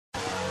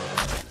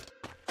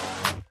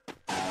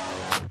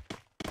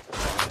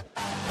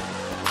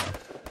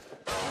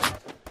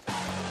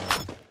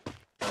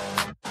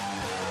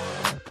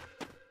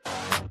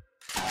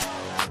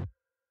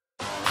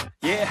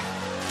Yeah,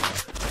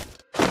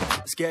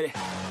 let's get it.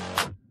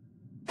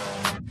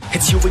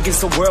 It's you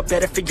against the world,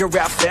 better figure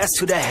out fast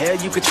who the hell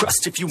you could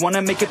trust if you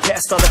wanna make it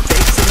past all the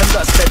fakes and the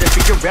lust. Better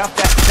figure out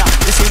fast. Nah,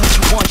 this ain't what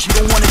you want, you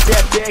don't want it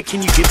that bad.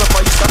 Can you give up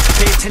all your stuff?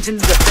 Pay attention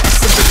to the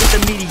facts and forget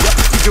the media.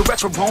 Figure out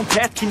your own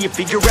path, can you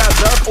figure out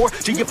love? Or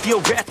do you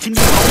feel wrath? Can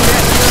you own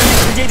that? Can you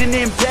create an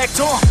impact?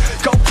 Go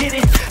get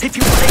it, if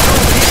you want it, go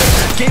get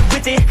it. Get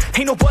with it,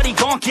 ain't nobody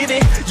gon' give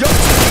it. Yo,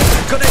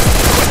 gonna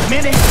take a quick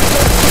minute,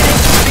 don't quit it.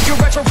 Figure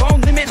out your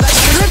own limit, like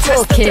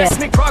test the best,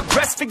 make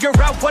progress. Figure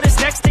out what is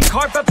next and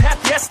carve a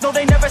path, yes. No,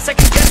 they never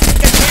second guess. Take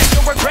a chance,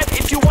 no regret.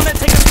 If you wanna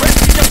take a breath,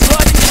 get your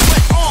blood and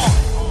sweat on.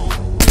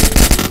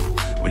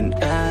 When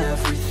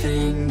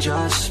everything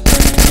just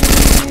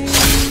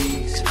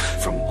breaks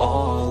from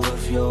all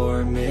of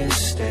your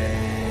mistakes,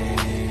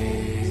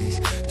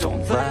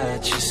 don't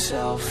let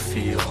yourself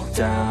feel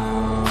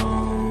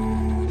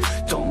down.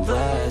 Don't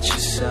let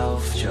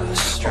yourself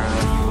just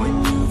drown.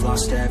 When you've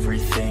lost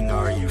everything,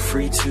 are you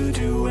free to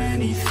do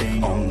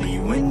anything? Only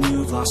when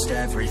you've lost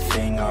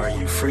everything are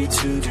you free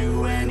to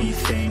do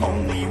anything.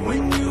 Only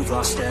when you've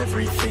lost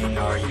everything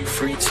are you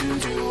free to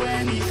do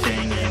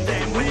anything. And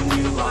then when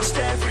you lost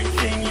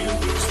everything, you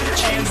lose the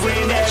chance. And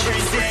when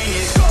everything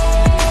is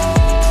gone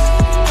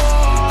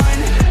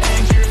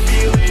and you're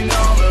feeling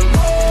all alone,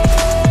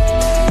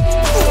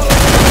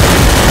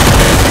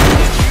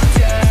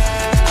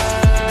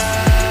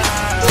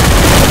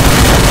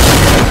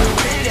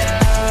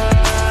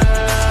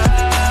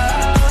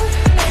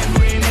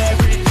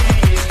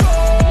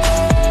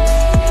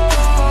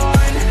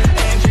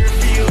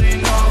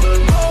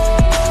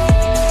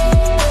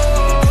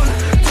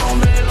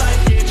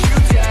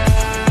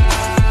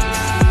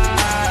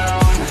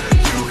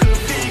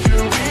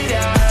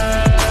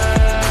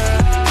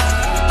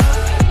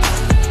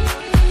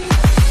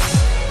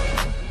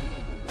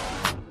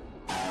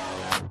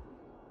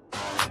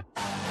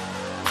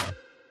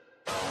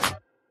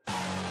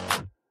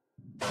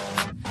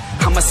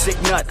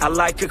 I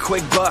like a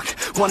quick buck.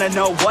 Wanna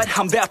know what?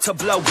 I'm about to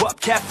blow up.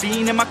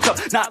 Caffeine in my cup,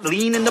 not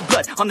lean in the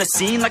blood. On the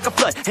scene like a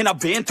flood, and I've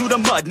been through the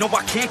mud. No,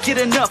 I can't get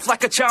enough,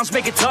 like a challenge,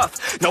 make it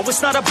tough. No,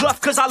 it's not a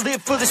bluff, cause I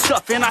live for this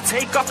stuff. And I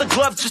take off the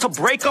gloves just to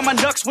break on my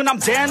knucks. When I'm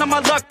down on my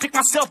luck, pick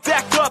myself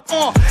back up.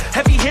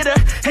 Heavy hitter,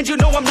 and you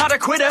know I'm not a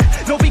quitter.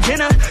 No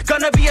beginner,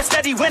 gonna be a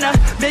steady winner.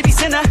 Maybe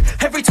sinner,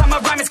 every time I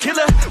rhyme is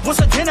killer. Once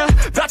a dinner,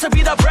 about to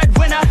be the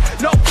breadwinner.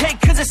 No cake,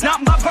 cause it's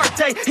not my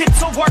birthday.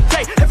 It's a work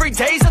day, every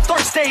day's a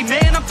Thursday.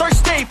 Man, I'm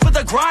thirsty for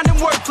the grind and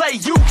wordplay.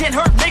 You can't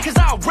hurt me cause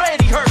I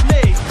already hurt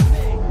me.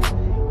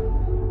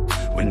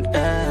 When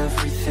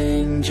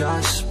everything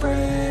just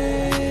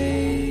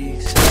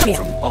breaks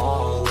from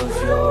all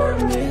of your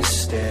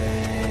mistakes,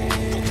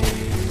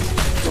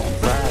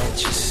 don't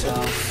let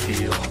yourself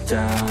feel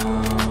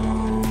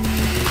down.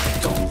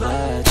 Don't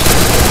let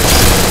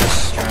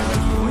yourself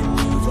drown. When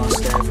you've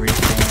lost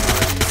everything,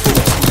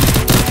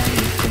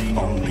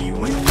 only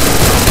when you're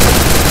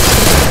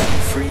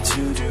free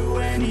to do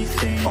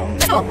anything.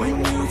 Only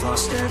when you've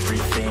lost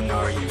everything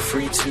are you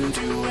free to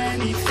do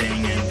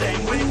anything. And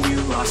then when you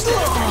lost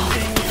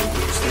everything, you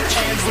lose the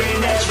chance.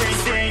 When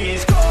everything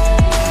is gone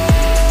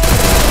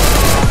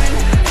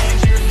and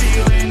you're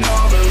feeling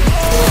all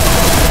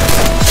alone,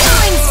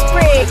 killing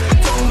spree.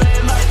 don't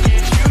let life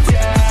get you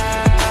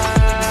down.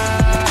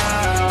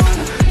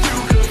 You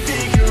could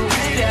figure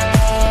it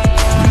out.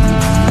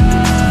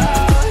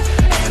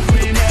 And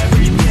when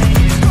everything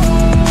is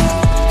gone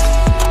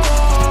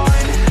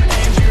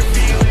and you're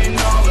feeling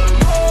all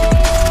alone,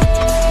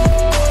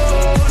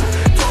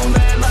 don't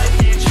let life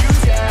get you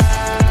down.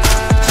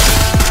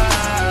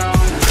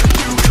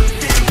 You could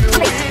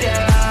figure it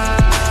out.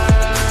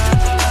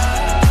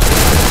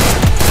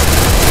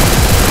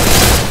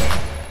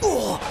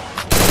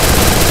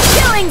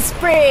 Killing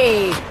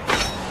spree.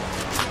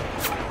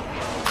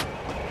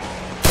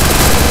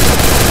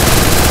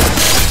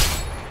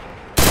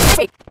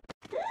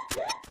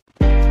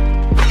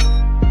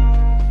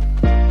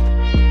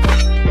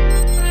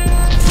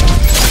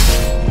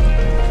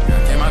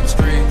 Came out the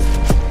streets,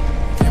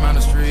 came out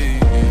the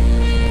streets.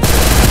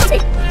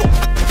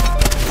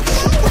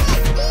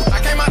 I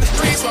came out the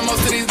streets where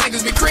most of these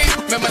niggas be creep.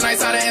 Remember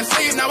nights out of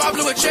sleep, now I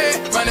blew a check.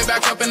 Running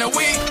back up in the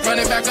weed,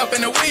 running back up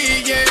in the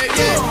weed, yeah,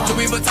 yeah.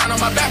 Louis Vuitton on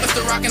my back, but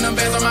still rocking them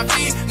bands on my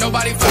feet.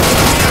 Nobody fucking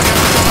with me, I got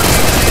my on my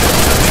feet, and they don't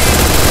want to be.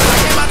 I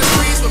came out the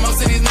streets where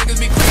most of these niggas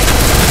be creep.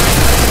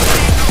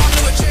 Now I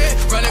blew a check,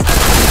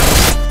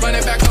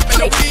 running back up in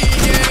the weed,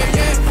 yeah,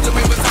 yeah.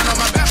 Louis Vuitton on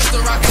my back, but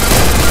still rocking them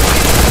bands on my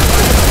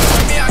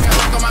feet. Me, I got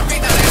rock on my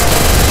feet, now they don't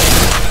want to be.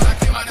 Cause I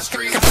came out the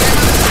streets.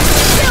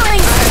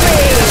 Killing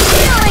spree.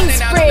 Killing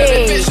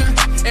spree.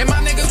 And my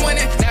niggas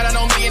winning, now that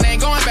don't mean ain't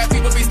going back.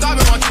 People be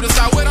starving, want you to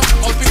start with them.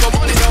 Most people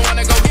want it, don't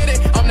wanna go get it.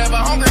 I'm never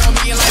hungry, I'm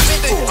eating like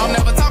 50. I'm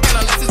never talking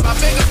unless it's my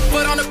finger.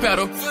 Foot on the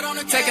pedal,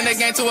 taking the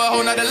game to a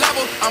whole nother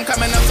level. I'm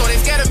coming up so they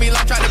scared of me,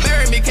 like tried to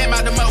bury me. Came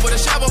out the mud with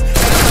a shovel.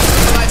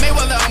 And I'm like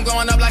Mayweather, I'm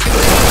going up like a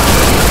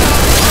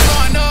I'm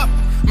going up.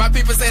 My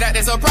people say that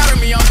they're so proud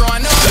of me, I'm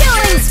growing up.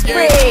 Killing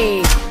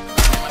spree.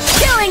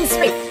 Killing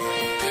spree.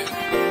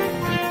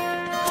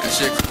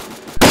 shit.